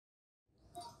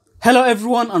Hello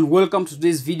everyone and welcome to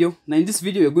today's video. Now in this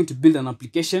video we're going to build an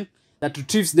application that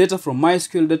retrieves data from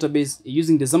Mysql Database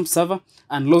using the Xampp Server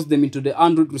and loads them into the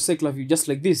Android recycler view just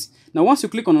like this. Now once you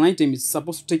click on an item, it's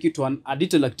supposed to take you to a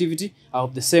detailed activity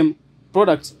of the same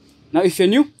product. Now if you're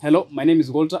new, hello, my name is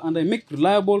Walter and I make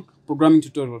reliable programming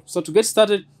tutorials. So to get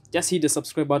started, just hit the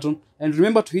subscribe button and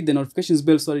remember to hit the notifications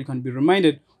bell so that you can be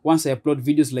reminded once I upload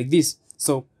videos like this.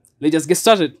 So let's just get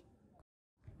started.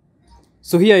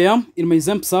 So here I am in my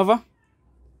Xampp server.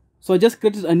 So I just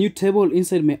created a new table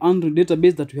inside my Android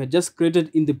database that we had just created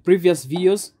in the previous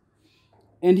videos.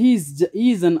 And he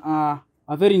is a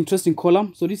very interesting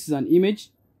column. So this is an image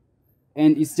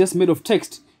and it's just made of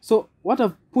text. So what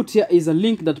I've put here is a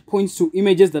link that points to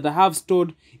images that I have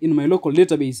stored in my local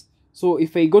database. So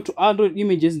if I go to Android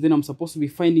images, then I'm supposed to be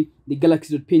finding the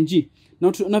galaxy.png. Now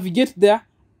to navigate there,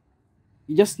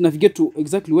 you just navigate to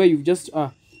exactly where you've just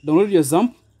downloaded your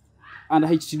Xampp and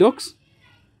htdocs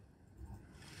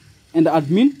and the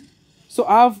admin. So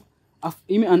I have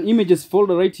an images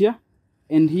folder right here,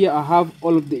 and here I have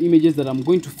all of the images that I'm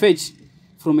going to fetch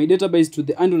from my database to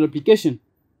the Android application.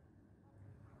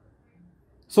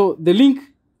 So the link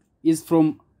is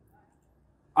from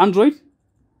Android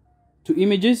to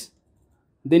images,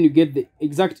 then you get the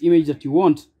exact image that you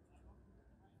want.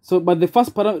 So but the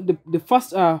first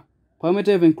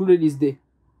parameter I've included is the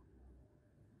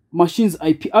machine's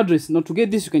IP address. Now to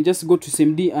get this, you can just go to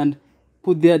SMD and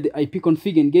put there the IP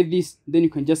config and get this. Then you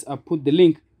can just put the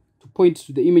link to point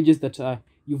to the images that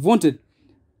you've wanted.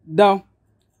 Now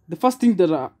the first thing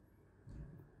that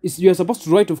you're supposed to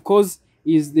write, of course,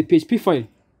 is the PHP file.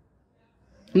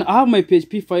 Now I have my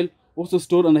PHP file also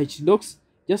stored on htdocs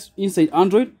just inside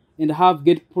Android, and I have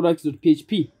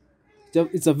getProducts.php.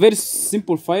 It's a very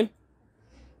simple file,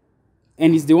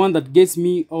 and it's the one that gets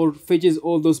me or fetches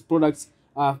all those products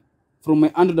from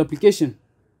my Android application.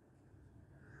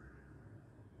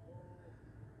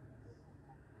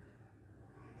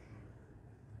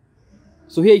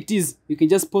 So here it is. You can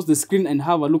just pause the screen and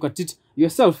have a look at it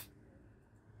yourself.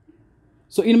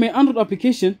 So in my Android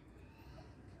application,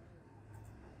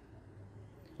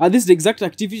 this is the exact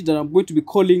activity that I'm going to be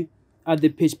calling the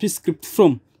PHP script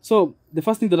from. So the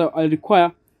first thing that I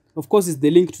require, of course, is the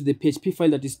link to the PHP file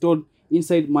that is stored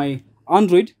inside my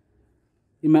Android,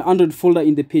 in my Android folder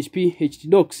in the PHP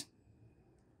htdocs.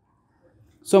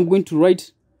 So I'm going to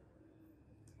write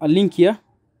a link here,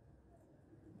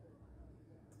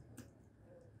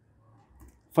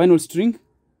 final string,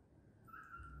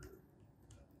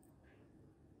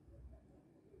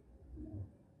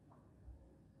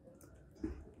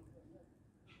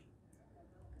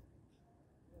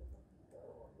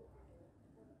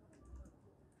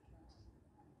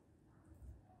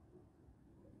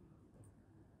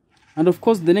 and of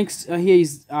course the next here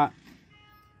is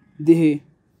the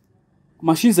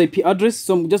machine's IP address.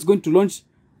 So I'm just going to launch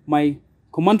my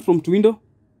command prompt window,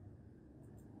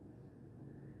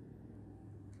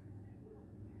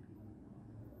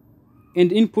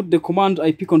 and input the command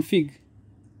ipconfig.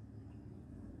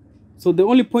 So the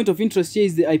only point of interest here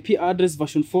is the IP address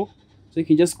version 4. So you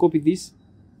can just copy this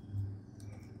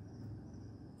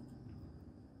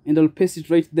and I'll paste it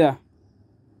right there.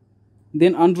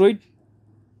 Then Android,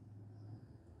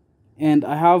 and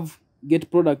I have get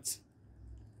products.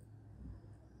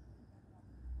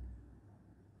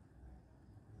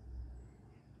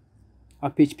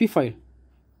 A PHP file.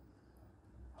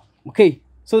 Okay,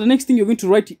 so the next thing you're going to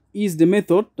write is the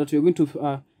method that you're going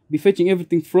to be fetching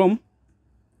everything from.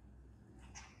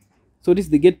 So this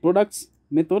is the get products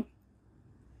method.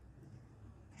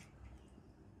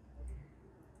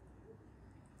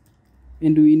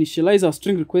 And we initialize our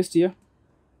string request here.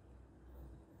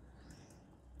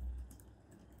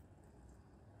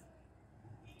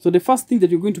 So the first thing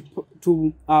that you're going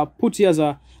to put here as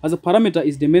a parameter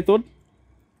is the method,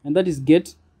 and that is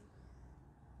get.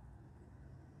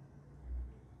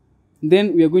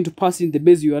 Then we are going to pass in the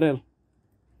base URL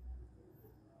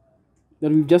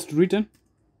that we've just written.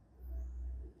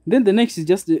 Then the next is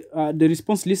just the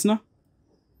response listener.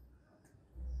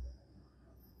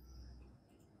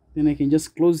 Then I can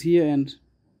just close here and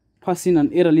pass in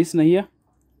an error listener here.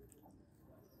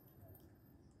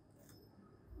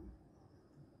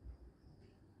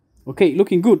 Okay,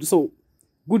 looking good. So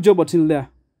good job until there.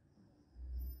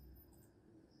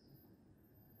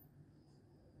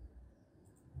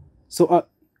 So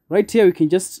right here we can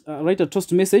just write a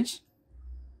toast message.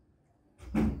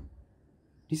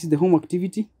 This is the home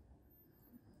activity,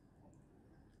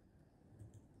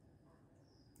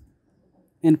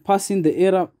 and pass in the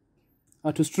error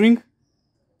to string,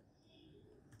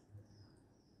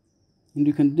 and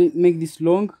you can make this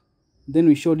long, then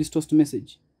we show this toast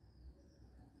message.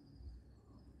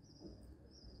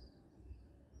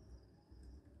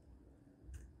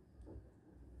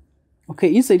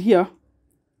 Okay, inside here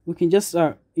we can just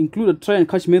include a try and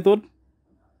catch method.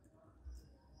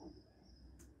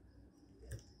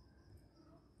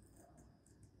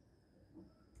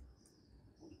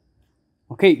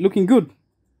 Okay, looking good.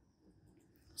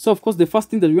 So of course the first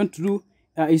thing that we want to do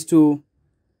is to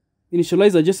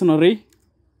initialize a JSON array.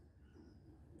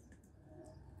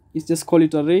 Let's just call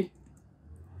it array,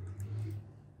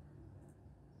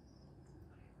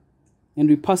 and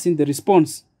we pass in the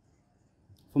response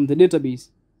from the database.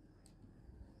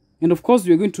 And of course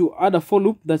we are going to add a for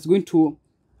loop that's going to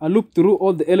loop through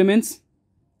all the elements.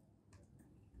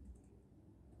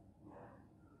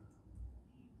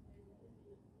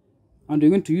 And we're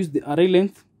going to use the array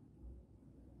length.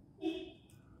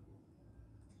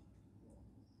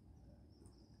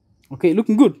 Okay,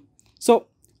 looking good. So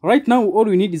right now all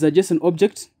we need is a JSON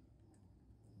object.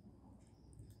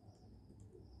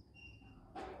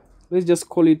 Let's just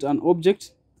call it an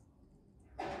object,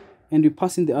 and we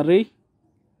pass in the array.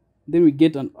 Then we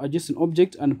get a JSON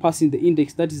object and pass in the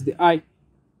index, that is the I.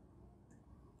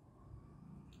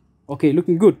 Okay,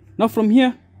 looking good. Now from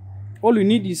here all we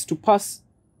need is to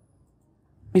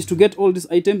get all these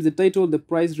items: the title, the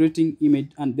price, rating,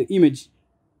 image, and the image.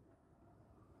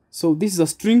 So this is a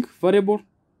string variable,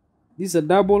 this is a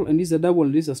double, and this is a double,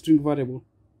 and this is a string variable.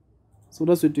 So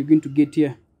that's what you're going to get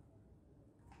here.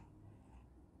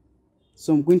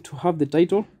 So I'm going to have the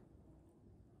title,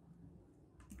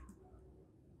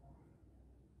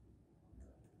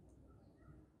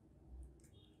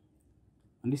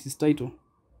 and this is title.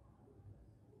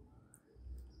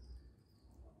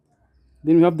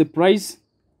 Then we have the price.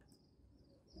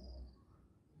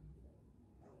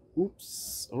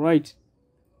 Oops, all right.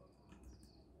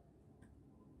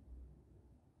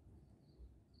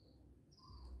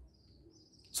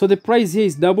 So the price here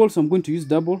is double, so I'm going to use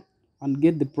double and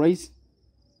get the price.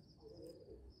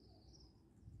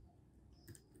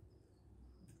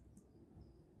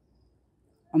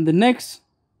 And the next,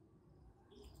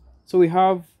 so we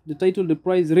have the title, the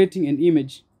price, rating, and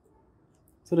image.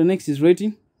 So the next is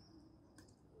rating.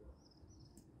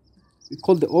 We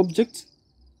call the object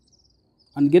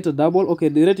and get a double. Okay,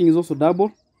 the rating is also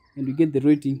double, and we get the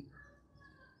rating.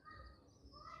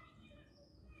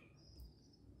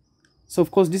 So of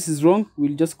course this is wrong,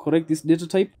 we'll just correct this data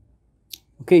type.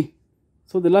 Okay,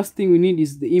 so the last thing we need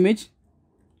is the image,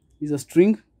 is a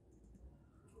string.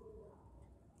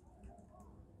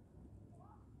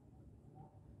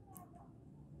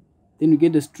 Then we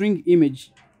get the string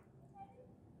image.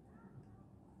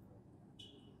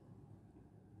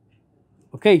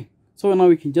 Okay, so now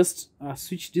we can just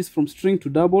switch this from string to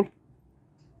double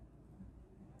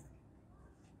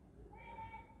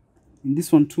in this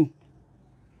one too.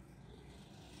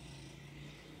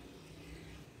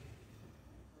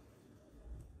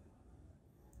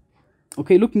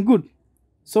 Okay, looking good.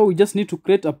 So we just need to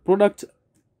create a product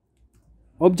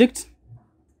object.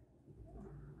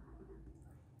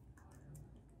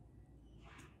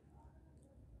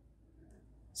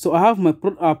 So I have my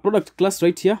product class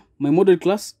right here, my model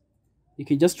class. You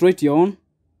can just write your own.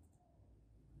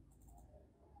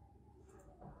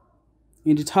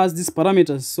 And it has these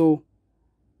parameters. So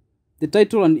the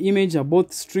title and image are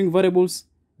both string variables.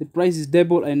 The price is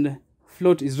double and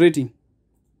float is rating.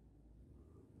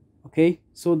 Okay,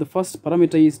 so the first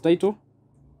parameter is title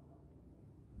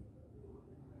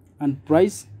and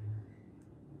price.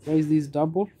 Price is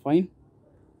double, fine.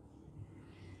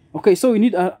 Okay, so we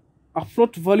need a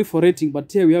float value for rating,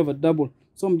 but here we have a double.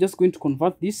 So I'm just going to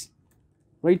convert this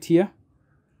right here.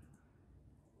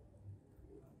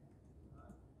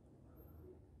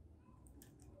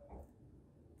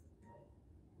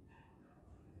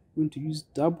 I'm going to use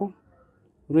double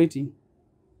rating.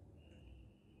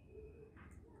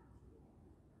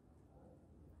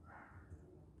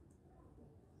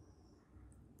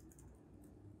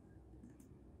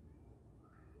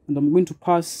 And I'm going to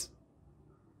pass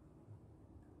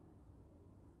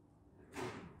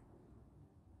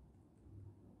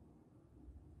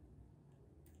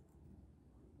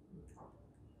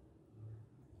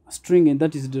a string, and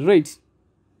that is the rate.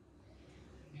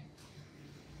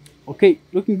 Okay,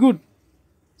 looking good.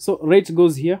 So rate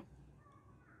goes here.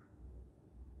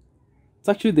 It's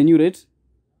actually the new rate.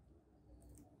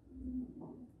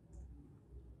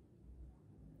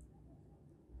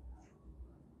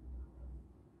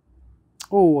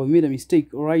 Oh, I made a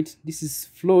mistake. All right, this is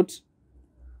float.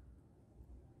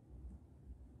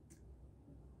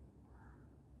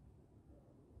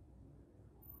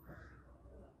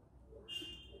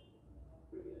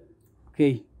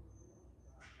 Okay,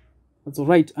 that's all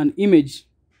right. An image.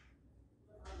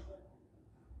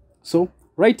 So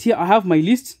right here I have my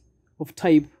list of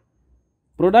type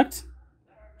product,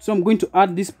 So I'm going to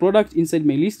add this product inside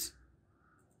my list.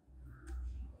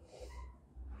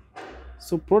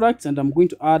 So products, and I'm going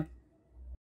to add.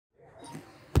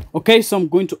 Okay, so I'm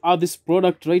going to add this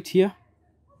product right here.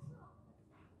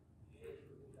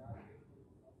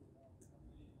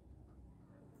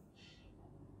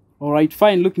 All right,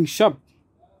 fine, looking sharp.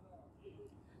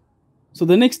 So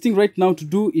the next thing right now to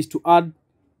do is to add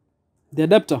the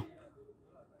adapter.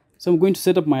 So I'm going to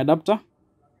set up my adapter.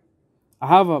 I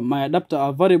have my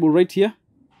adapter variable right here.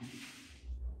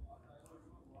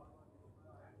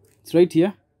 It's right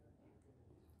here.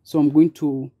 So I'm going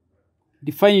to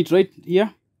define it right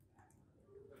here.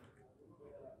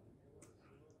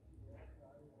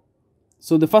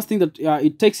 So the first thing that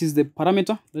it takes is the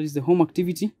parameter, that is the home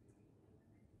activity.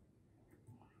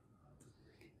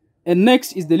 And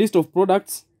next is the list of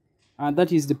products, and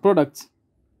that is the product.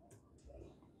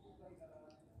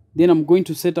 Then I'm going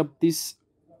to set up this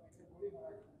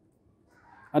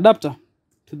adapter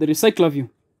to the recycler view.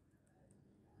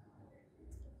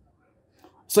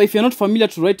 So if you're not familiar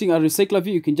to writing a recycler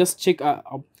view, you can just check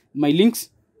my links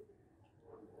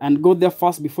and go there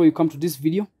first before you come to this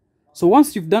video. So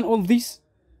once you've done all this,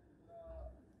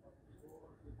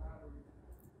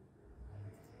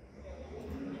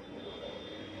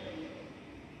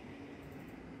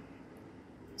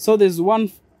 so there's one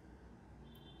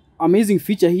amazing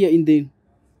feature here in the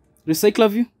recycler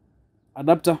view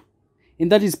adapter,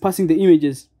 and that is passing the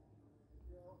images.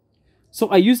 So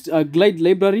I used a glide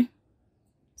library,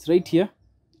 it's right here,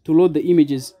 to load the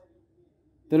images.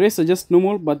 The rest are just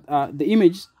normal, but the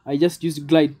image I just used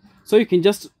glide. So you can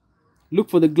just look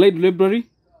for the glide library,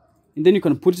 and then you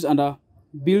can put it under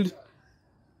build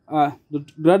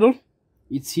Gradle.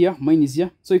 It's here, mine is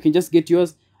here. So you can just get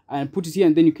yours and put it here,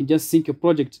 and then you can just sync your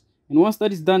project. And once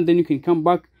that is done, then you can come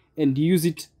back and use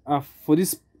it for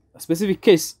this specific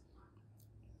case.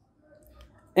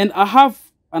 And I have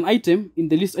an item in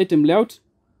the list item layout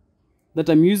that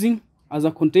I'm using as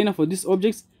a container for these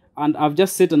objects, and I've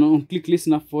just set an on-click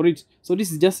listener for it. So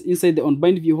this is just inside the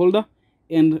onBind view holder,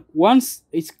 and once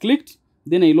it's clicked,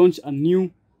 then I launch a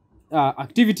new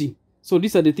activity. So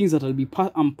these are the things that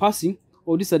I'm passing,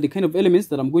 or these are the kind of elements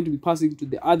that I'm going to be passing to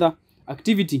the other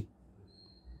activity.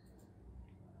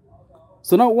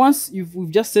 So now once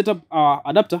we've just set up our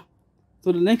adapter,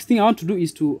 so the next thing I want to do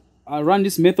is to run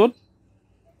this method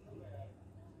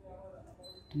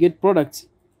to get products.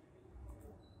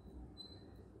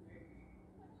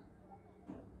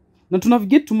 Now to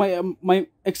navigate to my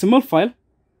XML file,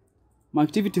 my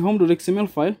activity home.xml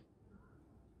file.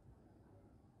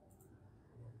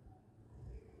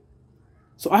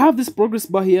 So I have this progress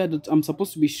bar here that I'm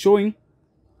supposed to be showing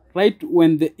right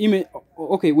when the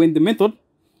when the method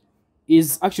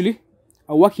is actually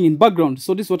working in background.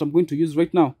 So this is what I'm going to use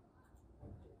right now.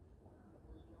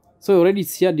 So already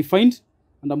it's here defined,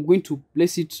 and I'm going to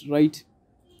place it right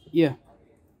here.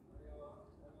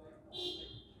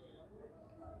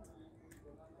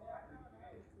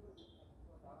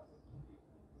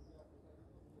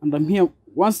 And I'm here.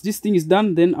 Once this thing is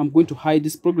done, then I'm going to hide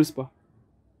this progress bar.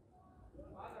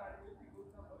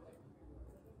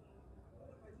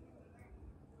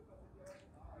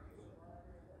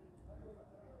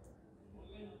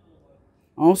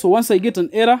 Also, once I get an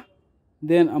error,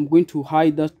 then I'm going to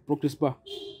hide that progress bar.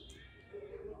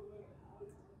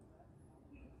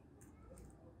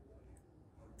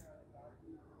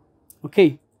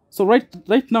 Okay, so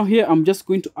right now here, I'm just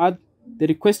going to add the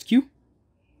request queue.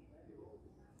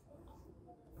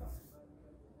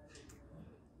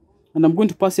 And I'm going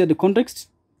to pass here the context.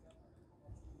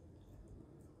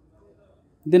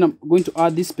 Then I'm going to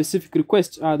add this specific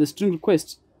request, the string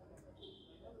request.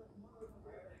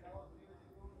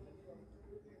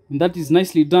 And that is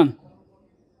nicely done.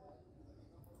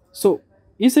 So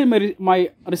inside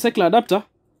my recycler adapter,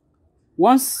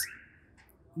 once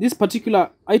this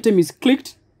particular item is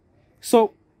clicked,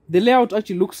 so the layout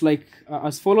actually looks like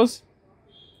as follows.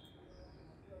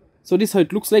 So this is how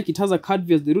it looks like. It has a card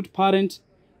view as the root parent,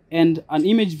 and an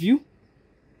image view,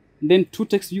 and then two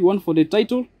text view, one for the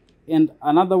title and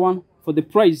another one for the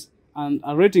price, and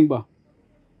a rating bar.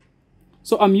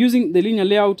 So I'm using the linear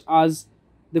layout as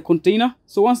the container.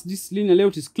 So once this linear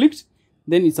layout is clicked,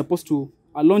 then it's supposed to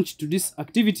launch to this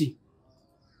activity.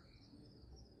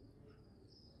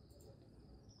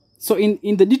 So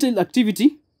in the detailed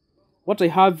activity, what I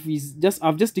have is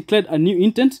I've just declared a new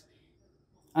intent,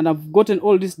 and I've gotten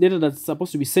all this data that's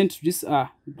supposed to be sent to this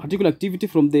particular activity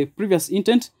from the previous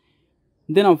intent.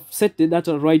 Then I've set the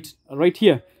data right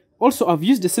here. Also, I've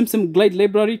used the same glide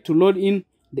library to load in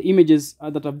the images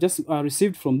that I've just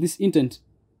received from this intent.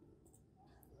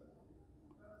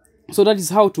 So that is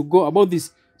how to go about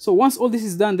this. So once all this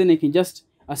is done, then I can just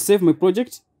save my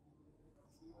project.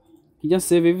 You just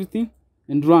save everything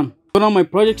and run. So now my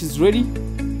project is ready.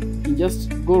 You can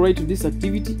just go right to this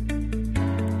activity.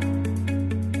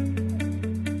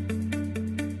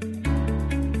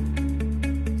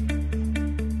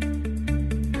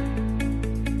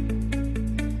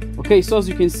 Okay, so as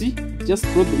you can see, just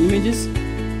brought the images.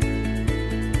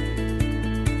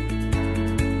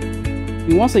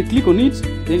 And once I click on it,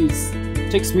 then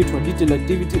it takes me to a detailed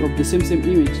activity of the same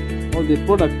image or the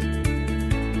product.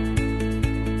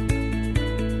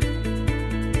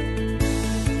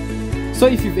 So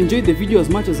if you've enjoyed the video as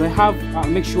much as I have,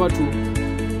 make sure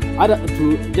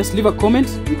to just leave a comment.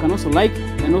 You can also like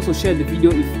and also share the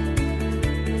video if